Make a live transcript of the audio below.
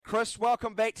Chris.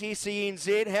 Welcome back to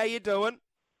SENZ. How you doing?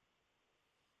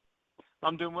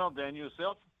 I'm doing well, Dan.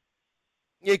 Yourself?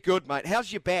 Yeah, good, mate.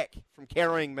 How's your back from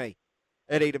carrying me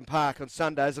at Eden Park on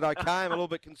Sunday? Is it okay? I'm a little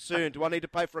bit concerned. Do I need to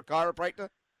pay for a chiropractor?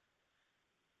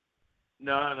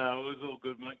 No, it was all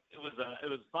good, mate. It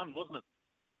was fun, wasn't it?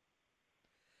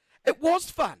 It was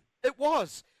fun. It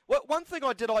was. Well, one thing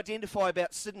I did identify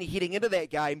about Sydney heading into that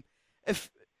game,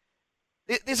 if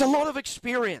there's a lot of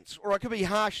experience, or I could be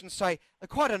harsh and say they're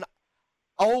quite an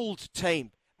old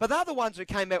team, but they're the ones who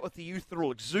came out with the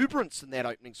youthful exuberance in that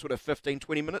opening sort of 15,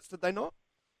 20 minutes, did they not?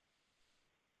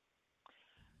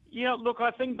 Yeah, look,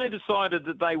 I think they decided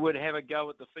that they would have a go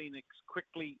at the Phoenix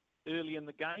quickly early in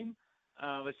the game.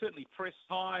 They certainly pressed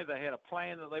high. They had a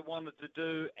plan that they wanted to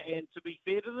do. And to be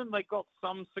fair to them, they got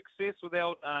some success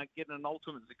without getting an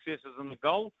ultimate success as in the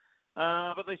goal.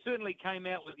 But they certainly came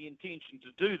out with the intention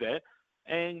to do that.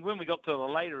 And when we got to the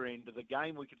later end of the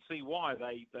game, we could see why.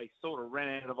 They sort of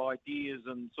ran out of ideas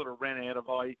and sort of ran out of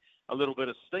a little bit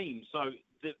of steam. So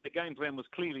the game plan was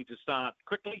clearly to start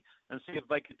quickly and see if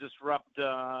they could disrupt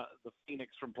the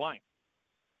Phoenix from playing.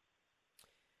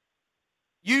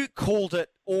 You called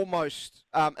it almost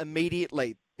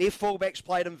immediately. Their fullbacks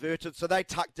played inverted, so they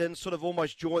tucked in, sort of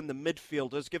almost joined the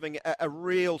midfielders, giving a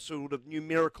real sort of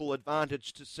numerical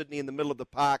advantage to Sydney in the middle of the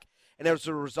park. And as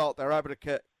a result, they were able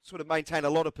to sort of maintain a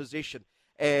lot of possession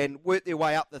and work their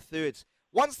way up the thirds.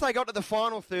 Once they got to the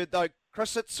final third, though,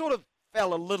 Chris, it sort of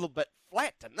fell a little bit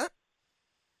flat, didn't it?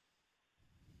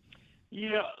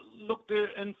 Yeah, look,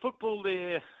 in football,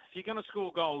 if you're going to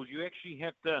score goals, you actually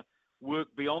have to work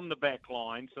beyond the back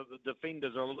line, so the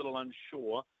defenders are a little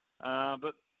unsure.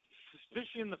 But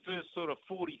especially in the first sort of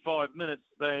 45 minutes,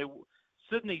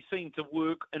 Sydney seemed to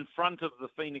work in front of the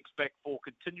Phoenix back four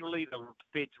continually. They were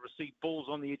prepared to receive balls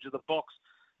on the edge of the box.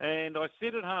 And I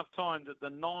said at half-time that the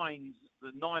nine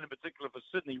in particular for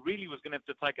Sydney, really was going to have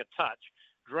to take a touch,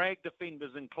 drag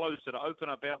defenders in closer to open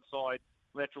up outside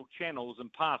lateral channels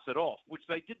and pass it off, which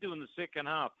they did do in the second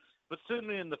half. But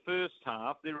certainly in the first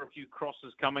half, there were a few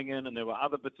crosses coming in, and there were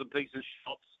other bits and pieces,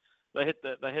 shots. They hit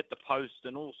the post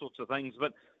and all sorts of things.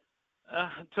 But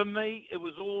to me, it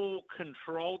was all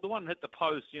controlled. The one hit the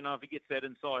post, if he gets that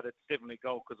inside, it's definitely a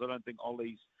goal because I don't think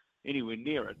Ollie's anywhere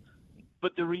near it.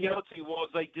 But the reality was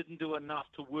they didn't do enough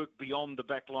to work beyond the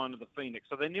back line of the Phoenix.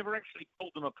 So they never actually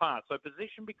pulled them apart. So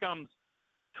possession becomes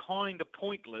kind of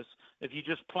pointless if you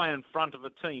just play in front of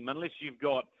a team, unless you've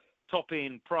got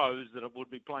top-end pros that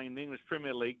would be playing in the English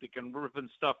Premier League that can rip in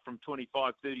stuff from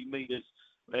 25, 30 metres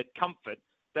at comfort.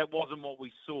 That wasn't what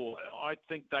we saw. I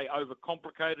think they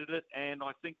overcomplicated it, and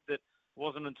I think that it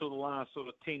wasn't until the last sort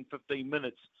of 10, 15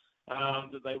 minutes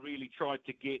that they really tried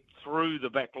to get through the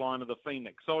back line of the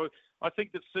Phoenix. So I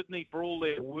think that Sydney, for all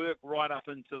their work right up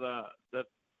into the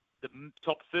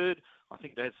top third, I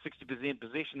think they had 60%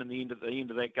 possession in the end of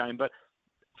that game. But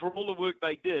for all the work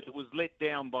they did, it was let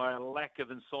down by a lack of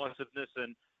incisiveness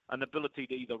and an ability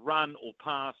to either run or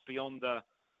pass beyond the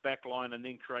back line and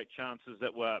then create chances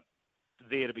that were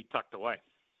there to be tucked away.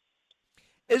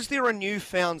 Is there a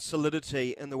newfound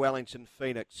solidity in the Wellington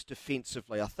Phoenix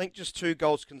defensively? I think just 2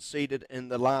 goals conceded in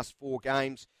the last 4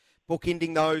 games,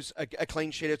 bookending those, a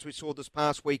clean sheet as we saw this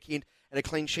past weekend, and a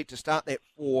clean sheet to start that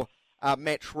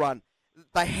 4-match run.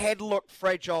 They had looked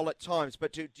fragile at times,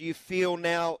 but do you feel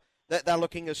now that they're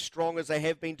looking as strong as they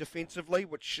have been defensively,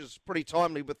 which is pretty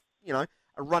timely with, a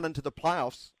run into the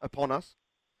playoffs upon us?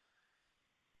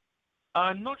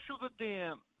 I'm not sure that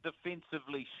they're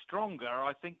defensively stronger.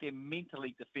 I think they're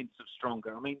mentally defensive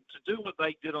stronger. I mean, to do what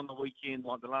they did on the weekend,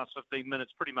 like the last 15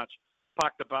 minutes, pretty much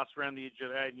park the bus around the edge of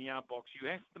the 18-yard box, you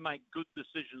have to make good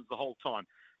decisions the whole time.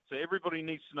 So everybody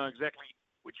needs to know exactly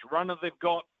which runner they've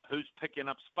got, who's picking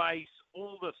up space,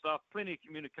 all the stuff, plenty of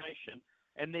communication,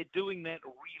 and they're doing that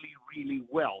really, really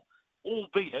well,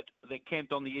 albeit they're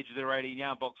camped on the edge of their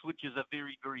 18-yard box, which is a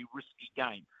very, very risky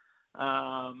game.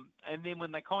 And then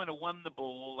when they kind of won the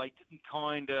ball, they didn't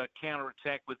kind of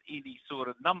counterattack with any sort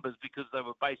of numbers because they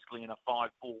were basically in a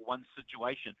 5-4-1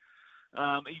 situation.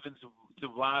 Even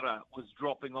Zawada was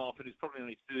dropping off, and he's probably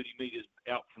only 30 metres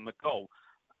out from the goal.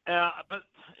 But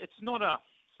it's not a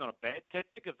bad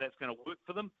tactic if that's going to work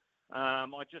for them.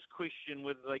 I just question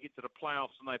whether they get to the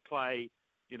playoffs and they play,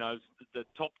 the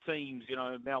top teams,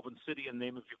 Melbourne City and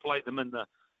them. If you play them in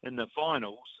the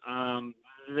finals,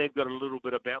 they've got a little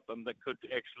bit about them that could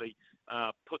actually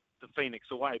put the Phoenix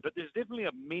away. But there's definitely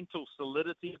a mental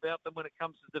solidity about them when it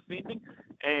comes to defending,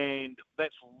 and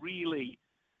that's really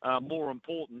more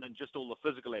important than just all the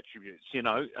physical attributes,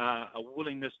 a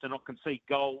willingness to not concede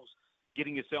goals,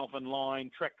 getting yourself in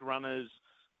line, track runners,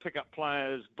 pick up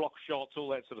players, block shots, all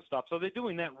that sort of stuff. So they're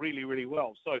doing that really, really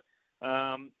well. So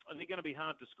they're going to be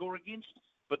hard to score against,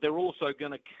 but they're also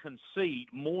going to concede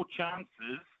more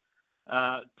chances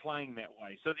playing that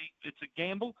way. So it's a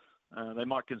gamble. They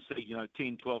might concede,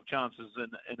 10, 12 chances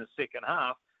in a second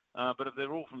half, but if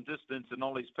they're all from distance and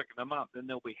Ollie's picking them up, then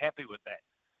they'll be happy with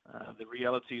that. The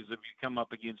reality is if you come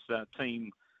up against a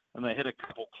team and they hit a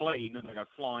couple clean and they go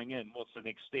flying in, what's the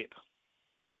next step?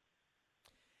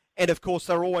 And, of course,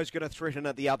 they're always going to threaten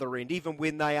at the other end, even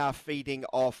when they are feeding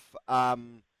off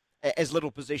as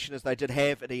little possession as they did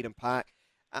have at Eden Park.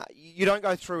 You don't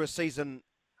go through a season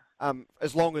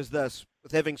as long as this,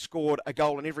 with having scored a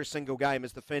goal in every single game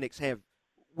as the Phoenix have,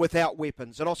 without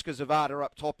weapons. And Oscar Zavada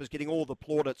up top is getting all the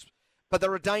plaudits. But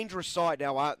they're a dangerous side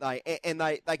now, aren't they? And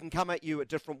they can come at you at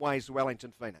different ways, the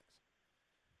Wellington Phoenix.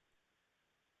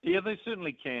 Yeah, they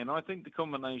certainly can. I think the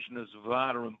combination of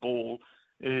Zavada and Ball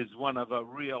is one of a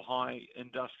real high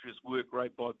industrious work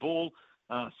rate by Ball.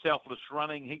 Selfless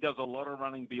running. He does a lot of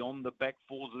running beyond the back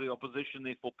fours of the opposition,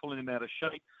 therefore pulling them out of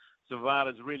shape.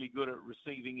 Zavada's really good at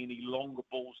receiving any longer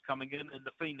balls coming in, and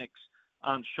the Phoenix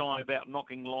aren't shy about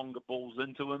knocking longer balls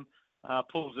into him,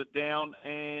 pulls it down.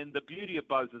 And the beauty of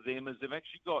both of them is they've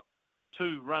actually got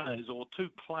two runners or two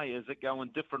players that go in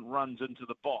different runs into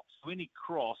the box. So any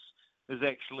cross is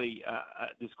actually,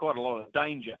 there's quite a lot of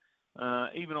danger.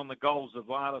 Even on the goals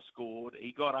Zavada scored,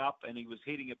 he got up and he was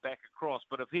heading it back across.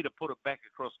 But if he'd have put it back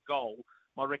across goal,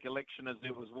 my recollection is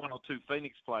there was one or two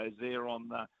Phoenix players there on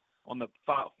the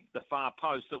far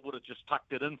post that would have just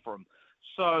tucked it in for him.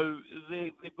 So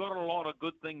they've got a lot of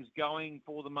good things going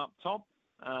for them up top.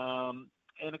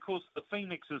 And, of course, the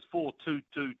Phoenix's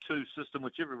 4-2-2-2 system,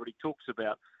 which everybody talks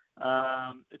about,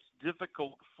 it's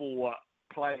difficult for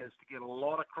players to get a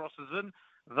lot of crosses in,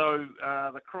 though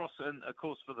the cross, of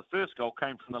course, for the first goal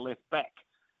came from the left back.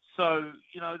 So,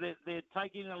 they're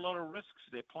taking a lot of risks.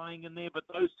 They're playing in there, but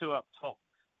those two up top,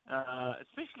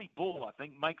 especially Ball, I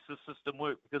think, makes the system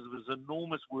work because of his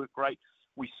enormous work rate.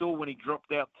 We saw when he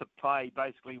dropped out to play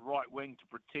basically right wing to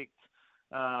protect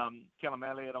Callum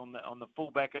Elliott on the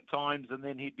fullback at times, and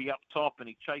then he'd be up top and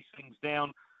he'd chase things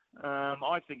down.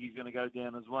 I think he's going to go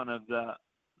down as one of the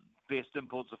best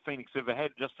imports the Phoenix ever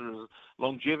had, just for his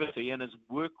longevity and his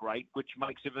work rate, which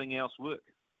makes everything else work.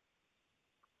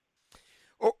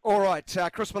 All right,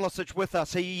 Chris Milicich with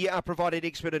us. He provided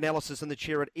expert analysis in the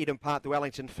chair at Eden Park. The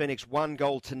Wellington Phoenix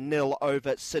 1-0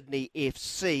 over Sydney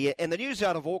FC. And the news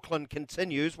out of Auckland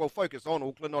continues. We'll focus on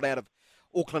Auckland, not out of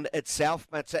Auckland itself.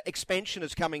 But expansion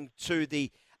is coming to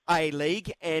the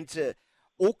A-League, and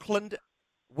Auckland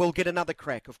will get another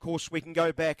crack. Of course, we can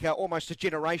go back almost a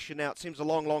generation now. It seems a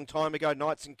long, long time ago.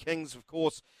 Knights and Kings, of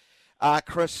course.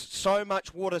 Chris, so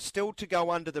much water still to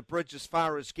go under the bridge as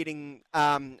far as getting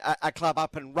a club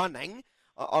up and running.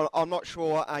 I'm not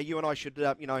sure you and I should,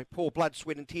 pour blood,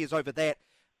 sweat and tears over that.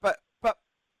 But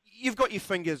you've got your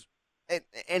fingers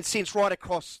and sense right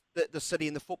across the city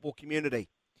and the football community.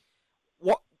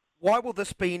 Why will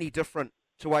this be any different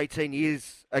to 18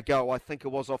 years ago? I think it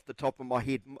was off the top of my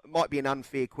head. Might be an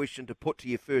unfair question to put to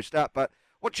you first up, but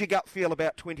what's your gut feel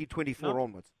about 2024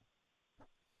 onwards?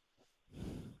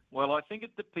 Well, I think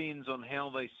it depends on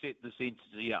how they set this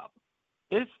entity up.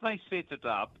 If they set it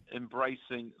up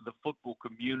embracing the football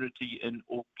community in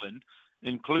Auckland,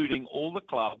 including all the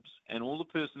clubs and all the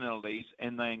personalities,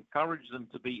 and they encourage them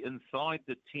to be inside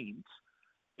the tent,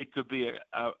 it could be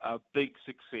a big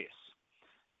success.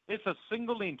 If a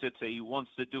single entity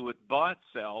wants to do it by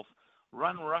itself,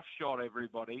 run roughshod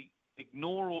everybody,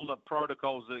 ignore all the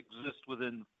protocols that exist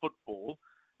within football,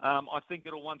 I think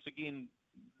it'll once again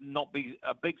not be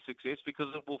a big success because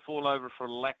it will fall over for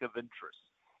a lack of interest.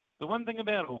 The one thing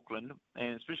about Auckland,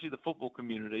 and especially the football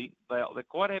community, they're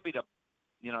quite happy to,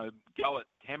 go at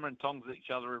hammer and tongs at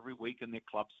each other every week in their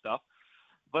club stuff,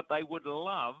 but they would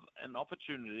love an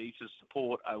opportunity to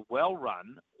support a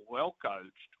well-run,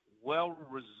 well-coached,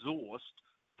 well-resourced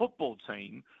football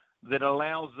team that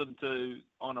allows them to,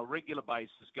 on a regular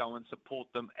basis, go and support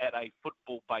them at a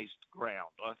football-based ground.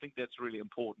 I think that's really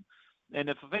important. And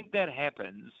if I think that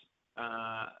happens,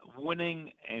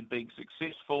 winning and being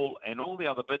successful and all the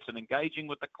other bits and engaging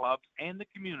with the clubs and the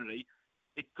community,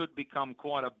 it could become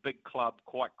quite a big club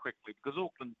quite quickly because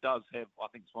Auckland does have, I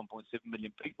think it's 1.7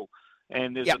 million people.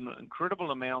 And there's an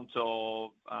incredible amount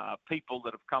of people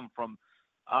that have come from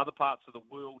other parts of the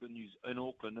world in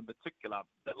Auckland in particular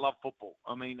that love football.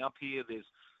 I mean, up here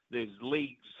there's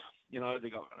leagues. They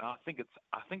got. I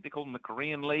think they call them the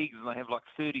Korean leagues, and they have like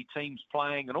 30 teams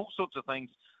playing and all sorts of things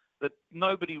that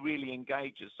nobody really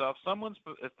engages. So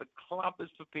if the club is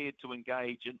prepared to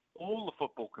engage in all the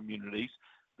football communities,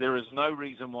 there is no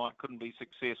reason why it couldn't be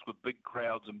success with big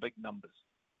crowds and big numbers.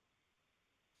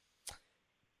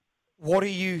 What do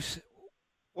you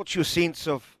What's your sense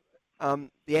of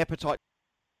the appetite?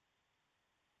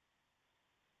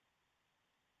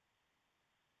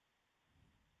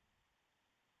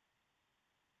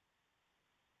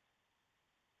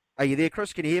 Are you there,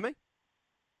 Chris? Can you hear me?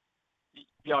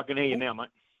 Yeah, I can hear you now, mate.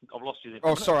 I've lost you there.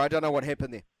 Oh, sorry, I don't know what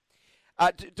happened there.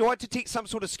 Do I detect some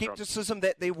sort of scepticism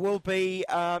that there will be,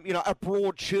 a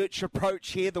broad church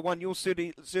approach here, the one you're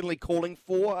certainly calling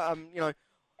for?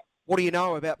 What do you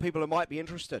know about people who might be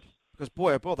interested? Because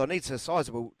boy, oh boy, they need a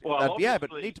sizable. Well,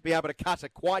 need to be able to cut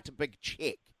quite a big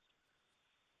check.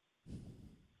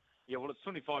 Yeah, well, it's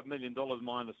 $25 million,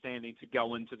 my understanding, to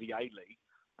go into the A-League.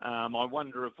 I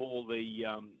wonder if all the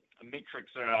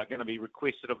metrics are going to be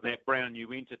requested of that brand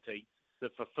new entity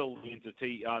that fulfill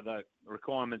the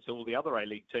requirements of all the other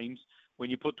A-League teams. When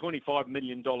you put $25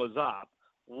 million up,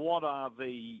 what are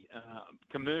the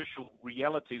commercial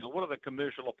realities, or what are the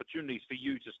commercial opportunities for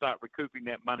you to start recouping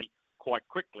that money quite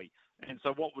quickly? And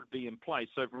so what would be in place?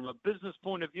 So from a business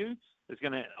point of view, there's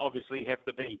going to obviously have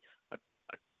to be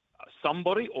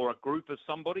somebody or a group of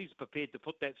somebodies prepared to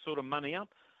put that sort of money up.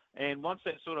 And once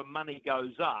that sort of money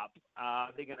goes up,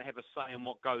 they're going to have a say in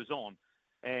what goes on.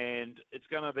 And it's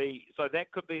going to be, so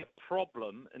that could be a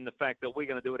problem in the fact that we're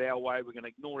going to do it our way, we're going to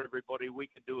ignore everybody, we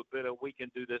can do it better, we can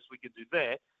do this, we can do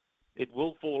that. It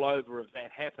will fall over if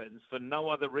that happens for no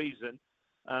other reason.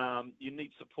 You need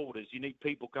supporters, you need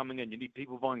people coming in, you need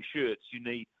people buying shirts, you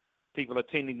need people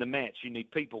attending the match, you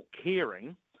need people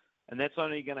caring, and that's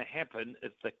only going to happen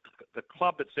if the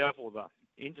club itself or the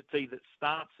entity that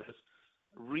starts this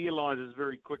realises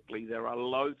very quickly there are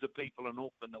loads of people in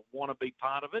Auckland that want to be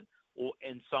part of it, or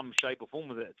in some shape or form,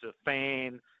 whether it's a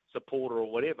fan, supporter, or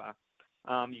whatever.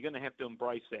 You're going to have to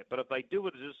embrace that. But if they do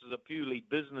it just as a purely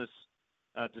business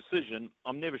decision,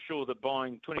 I'm never sure that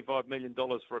buying $25 million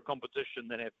for a competition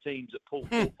that have teams that pull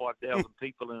 4,000 or 5,000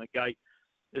 people in a gate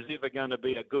is ever going to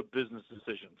be a good business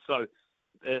decision. So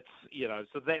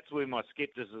so that's where my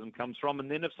skepticism comes from. And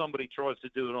then if somebody tries to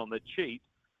do it on the cheap,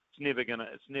 it's never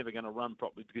going to run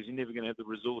properly, because you're never going to have the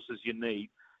resources you need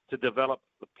to develop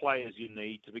the players you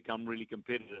need to become really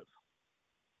competitive.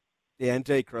 Yeah,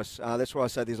 indeed, Chris. That's why I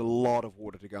say there's a lot of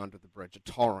water to go under the bridge, a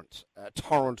torrent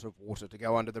of water to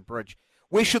go under the bridge.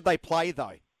 Where should they play,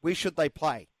 though? Where should they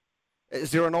play?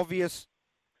 Is there an obvious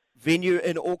venue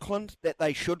in Auckland that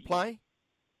they should play?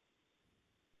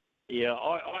 Yeah,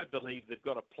 I believe they've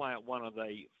got to play at one of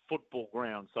the football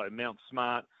grounds, so Mount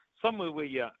Smart, somewhere where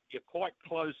you're quite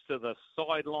close to the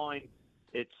sideline.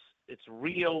 It's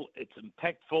real, it's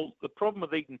impactful. The problem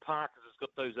with Eden Park is it's got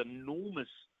those enormous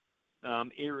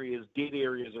areas, dead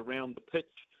areas around the pitch.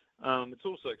 It's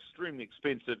also extremely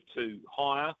expensive to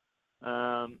hire.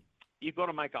 You've got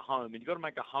to make a home, and you've got to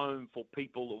make a home for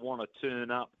people that want to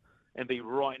turn up and be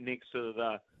right next to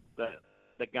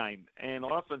the game. And I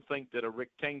often think that a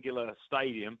rectangular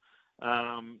stadium,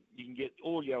 you can get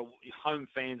all your home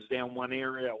fans down one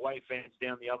area, away fans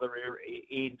down the other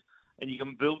end, and you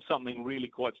can build something really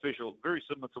quite special, very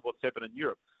similar to what's happened in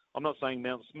Europe. I'm not saying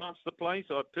Mount Smart's the place.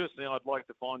 I'd like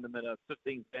to find them at a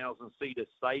 15,000-seater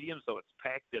stadium, so it's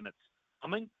packed and it's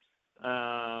humming.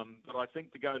 But I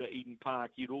think to go to Eden Park,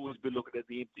 you'd always be looking at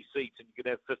the empty seats, and you could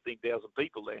have 15,000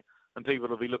 people there, and people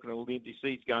will be looking at all the empty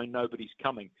seats going, nobody's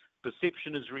coming.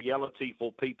 Perception is reality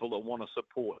for people that want to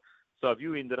support. So if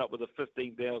you ended up with a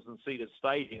 15,000-seater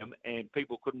stadium and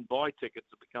people couldn't buy tickets,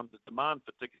 it becomes a demand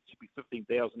for tickets. You'd be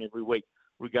 15,000 every week,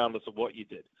 regardless of what you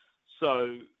did.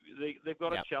 So they've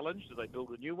got a challenge. Do they build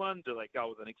a new one? Do they go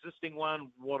with an existing one?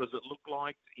 What does it look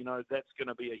like? That's going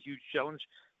to be a huge challenge.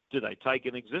 Do they take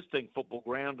an existing football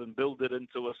ground and build it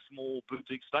into a small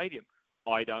boutique stadium?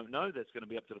 I don't know. That's going to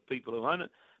be up to the people who own it.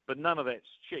 But none of that's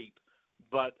cheap.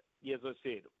 But as I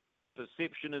said,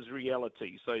 perception is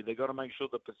reality. So they've got to make sure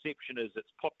the perception is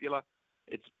it's popular,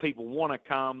 it's people want to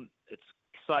come, it's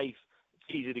safe,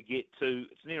 it's easy to get to,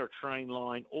 it's near a train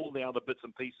line, all the other bits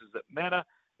and pieces that matter,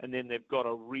 and then they've got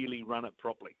to really run it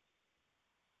properly.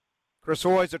 Chris,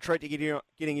 always a treat to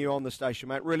getting you on the station,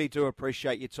 mate. Really do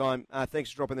appreciate your time.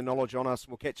 Thanks for dropping the knowledge on us.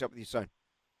 We'll catch up with you soon.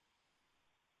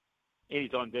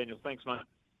 Anytime, Daniel. Thanks, mate.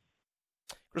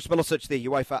 Chris Milicich, the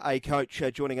UEFA A coach,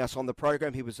 joining us on the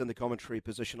program. He was in the commentary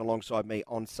position alongside me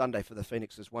on Sunday for the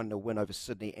Phoenix's 1-0 win over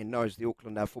Sydney, and knows the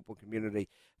Auckland football community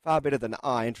far better than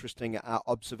I. Interesting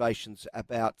observations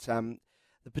about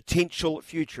the potential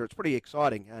future. It's pretty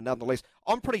exciting, nonetheless.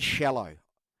 I'm pretty shallow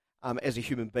as a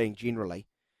human being generally.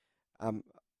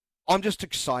 I'm just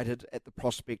excited at the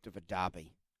prospect of a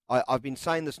derby. I've been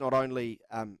saying this not only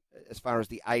as far as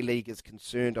the A-League is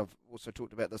concerned. I've also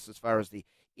talked about this as far as the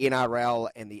NRL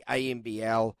and the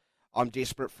AMBL. I'm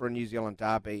desperate for a New Zealand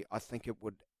derby. I think it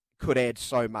could add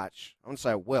so much. I wouldn't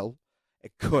say it will.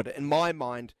 it could, in my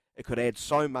mind, it could add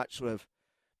so much sort of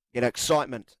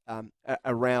excitement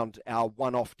around our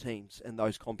one-off teams in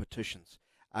those competitions.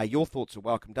 Your thoughts are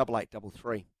welcome.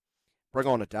 8833. Bring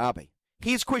on a derby.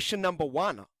 Here's question number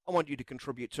 1 I want you to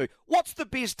contribute to. What's the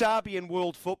best derby in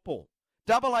world football?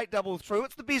 8833.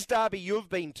 What's the best derby you've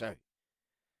been to?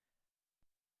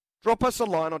 Drop us a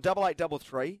line on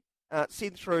 8833.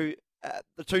 Send through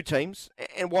the two teams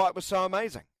and why it was so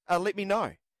amazing. Let me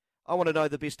know. I want to know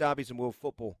the best derbies in world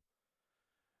football.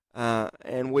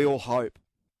 And we all hope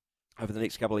over the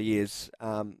next couple of years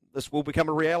this will become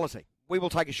a reality. We will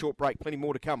take a short break. Plenty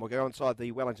more to come. We'll go inside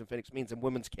the Wellington Phoenix men's and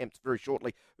women's camps very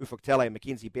shortly. Ufuk Tale and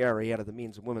Mackenzie Barry out of the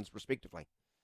men's and women's respectively.